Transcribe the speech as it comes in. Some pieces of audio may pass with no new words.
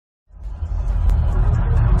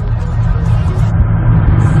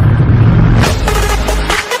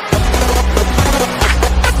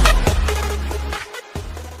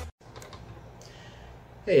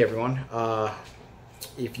everyone.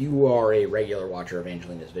 If you are a regular watcher of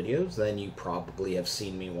Angelina's videos, then you probably have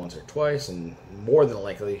seen me once or twice, and more than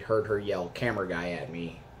likely heard her yell "camera guy" at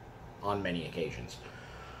me on many occasions.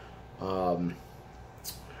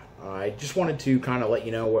 I just wanted to kind of let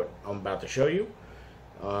you know what I'm about to show you.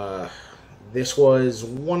 This was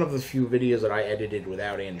one of the few videos that I edited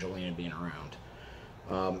without Angelina being around.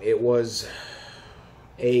 It was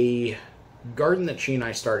a garden that she and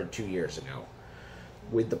I started 2 years ago,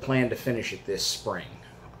 with the plan to finish it this spring.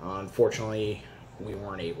 Unfortunately, we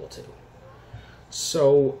weren't able to.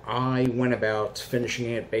 So I went about finishing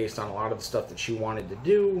it based on a lot of the stuff that she wanted to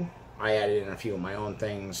do. I added in a few of my own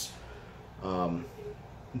things.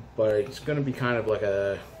 But it's going to be kind of like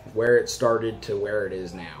a where it started to where it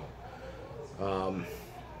is now.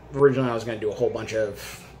 Originally I was going to do a whole bunch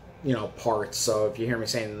of, parts. So if you hear me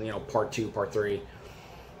saying, part 2, part 3,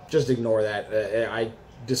 just ignore that. I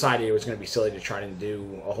decided it was going to be silly to try to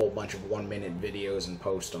do a whole bunch of 1-minute videos and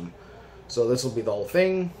post them. So this will be the whole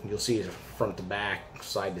thing. You'll see it front to back,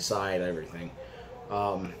 side to side, everything.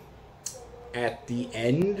 At the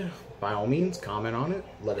end, by all means, comment on it.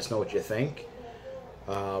 Let us know what you think.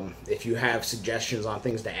 If you have suggestions on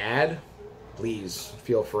things to add, please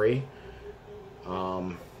feel free.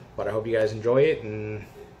 But I hope you guys enjoy it and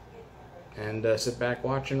sit back,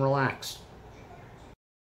 watch, and relax.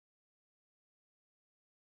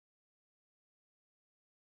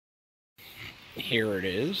 Here it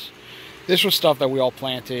is. This was stuff that we all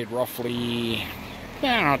planted roughly,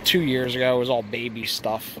 2 years ago. It was all baby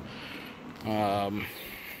stuff.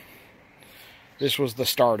 This was the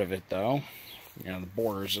start of it, though. The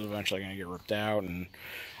borders is eventually going to get ripped out, and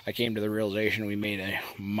I came to the realization we made a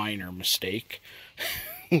minor mistake.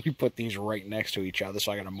 We put these right next to each other,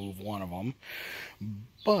 so I got to move one of them.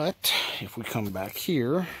 But if we come back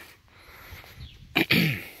here,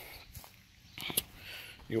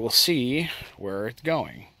 you will see where it's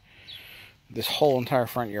going. This whole entire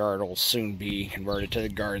front yard will soon be converted to the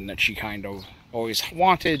garden that she kind of always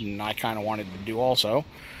wanted, and I kind of wanted to do also.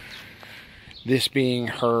 This being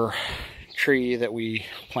her tree that we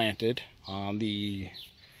planted on the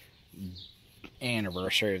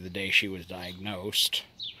anniversary of the day she was diagnosed.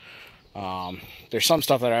 There's some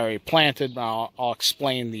stuff that I already planted, but I'll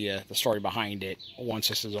explain the story behind it once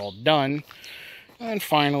this is all done. And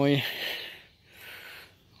finally,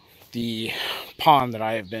 the pond that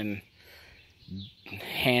I have been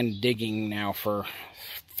hand digging now for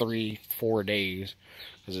 3-4 days,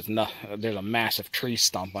 because there's a massive tree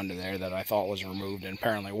stump under there that I thought was removed and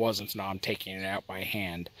apparently wasn't, so now I'm taking it out by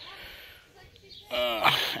hand.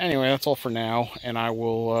 Anyway, that's all for now, and I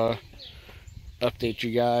will update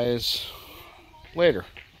you guys later.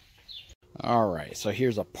 Alright, so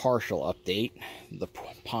here's a partial update. The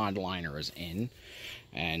pond liner is in,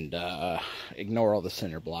 and ignore all the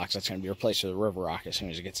cinder blocks. That's going to be replaced with a river rock as soon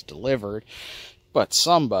as it gets delivered. But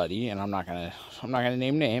somebody, and I'm not gonna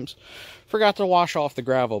name names, forgot to wash off the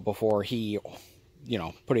gravel before he,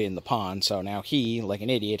 put it in the pond. So now he, like an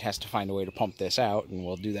idiot, has to find a way to pump this out, and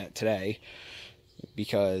we'll do that today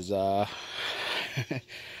because I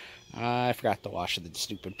forgot to wash the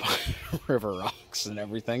stupid river rocks and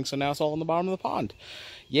everything. So now it's all in the bottom of the pond.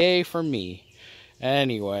 Yay for me.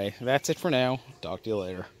 Anyway, that's it for now. Talk to you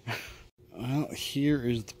later. Well, here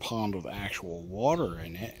is the pond with actual water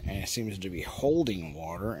in it, and it seems to be holding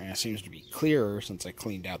water, and it seems to be clearer since I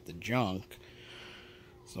cleaned out the junk.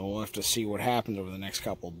 So we'll have to see what happens over the next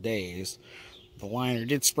couple days. The liner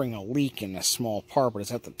did spring a leak in a small part, but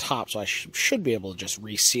it's at the top, so I should be able to just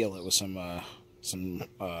reseal it with some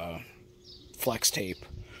flex tape,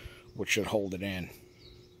 which should hold it in.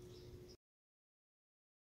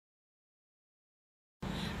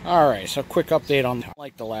 Alright, so quick update on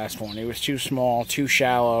like the last one. It was too small, too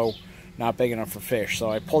shallow, not big enough for fish. So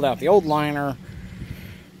I pulled out the old liner,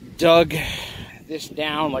 dug this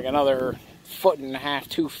down like another 1.5 to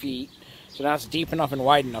 2 feet. So now it's deep enough and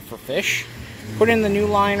wide enough for fish. Put in the new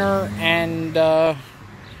liner, and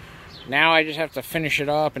now I just have to finish it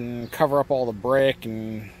up and cover up all the brick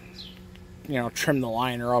and, trim the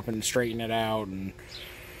liner up and straighten it out. And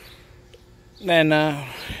then,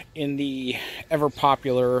 in the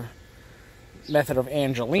ever-popular method of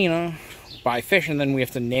Angelina, buy fish, and then we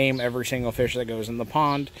have to name every single fish that goes in the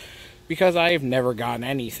pond, because I've never gotten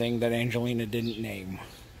anything that Angelina didn't name.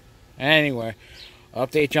 Anyway,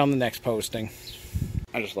 update you on the next posting.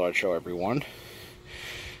 I just thought I'd show everyone.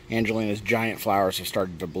 Angelina's giant flowers have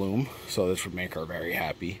started to bloom, so this would make her very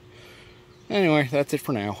happy. Anyway, that's it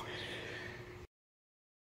for now.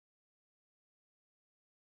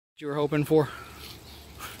 You were hoping for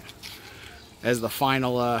as the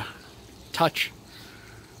final touch.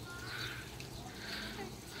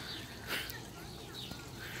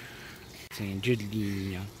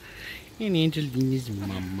 Angelina. And Angelina's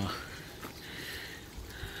mama.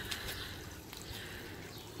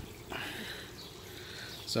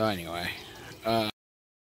 So anyway,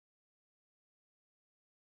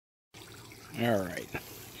 alright,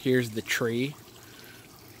 here's the tree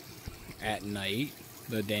at night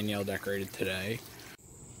that Danielle decorated today.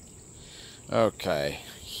 Okay,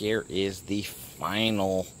 here is the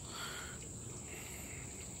final.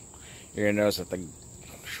 You're going to notice that the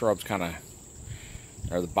shrubs kind of,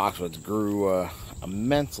 or the boxwoods grew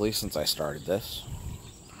immensely since I started this.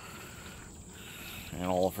 And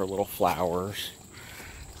all of her little flowers.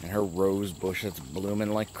 And her rose bush that's blooming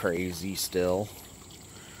like crazy still.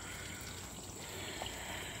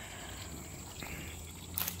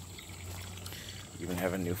 Even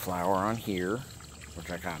have a new flower on here, which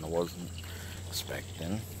I kind of wasn't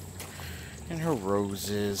expecting. And her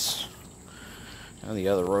roses. And the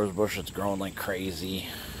other rose bush that's growing like crazy.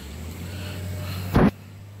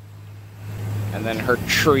 And then her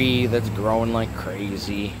tree that's growing like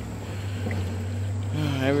crazy.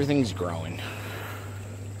 Everything's growing.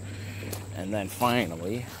 And then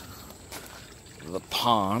finally, the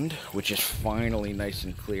pond, which is finally nice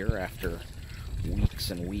and clear after weeks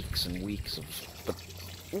and weeks and weeks of... But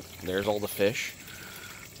there's all the fish.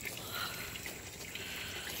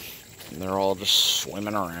 And they're all just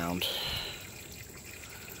swimming around.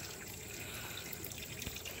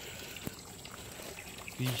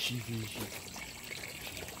 Fishy, fishy.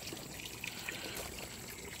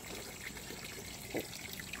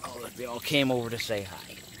 Oh, look, they all came over to say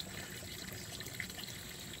hi.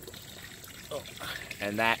 Oh,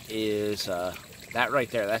 and that is, that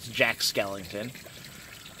right there, that's Jack Skellington.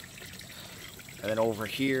 And then over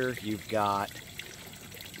here, you've got,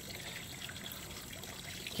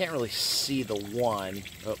 can't really see the one.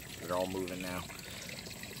 Oh, they're all moving now.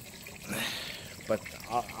 But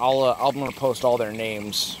I'm going to post all their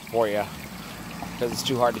names for you, because it's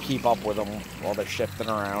too hard to keep up with them while they're shifting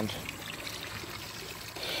around.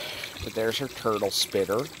 But there's her turtle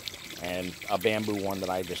spitter, and a bamboo one that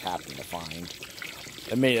I just happened to find.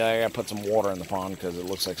 Immediately I gotta put some water in the pond because it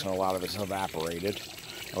looks like a lot of it's evaporated.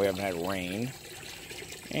 And we haven't had rain.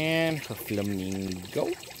 And her flamingo.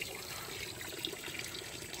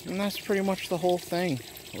 And that's pretty much the whole thing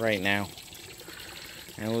right now.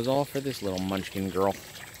 And it was all for this little munchkin girl.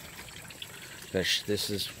 This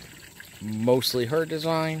is mostly her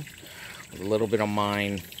design, with a little bit of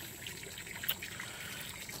mine.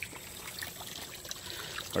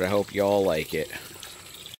 But I hope y'all like it.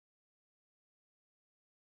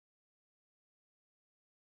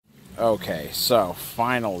 Okay, so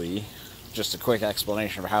finally, just a quick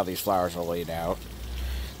explanation of how these flowers are laid out.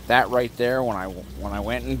 That right there, when I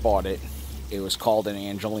went and bought it, it was called an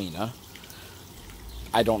Angelina.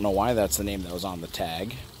 I don't know why that's the name that was on the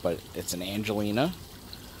tag, but it's an Angelina,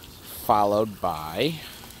 followed by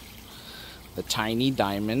the tiny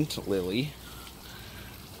diamond lily,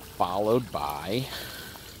 followed by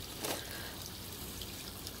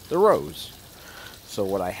the rose. So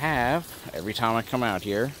what I have every time I come out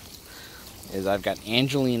here is I've got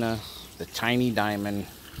Angelina, the tiny diamond,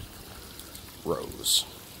 rose.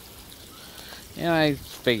 And I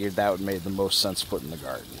figured that would make the most sense to put in the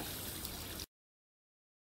garden.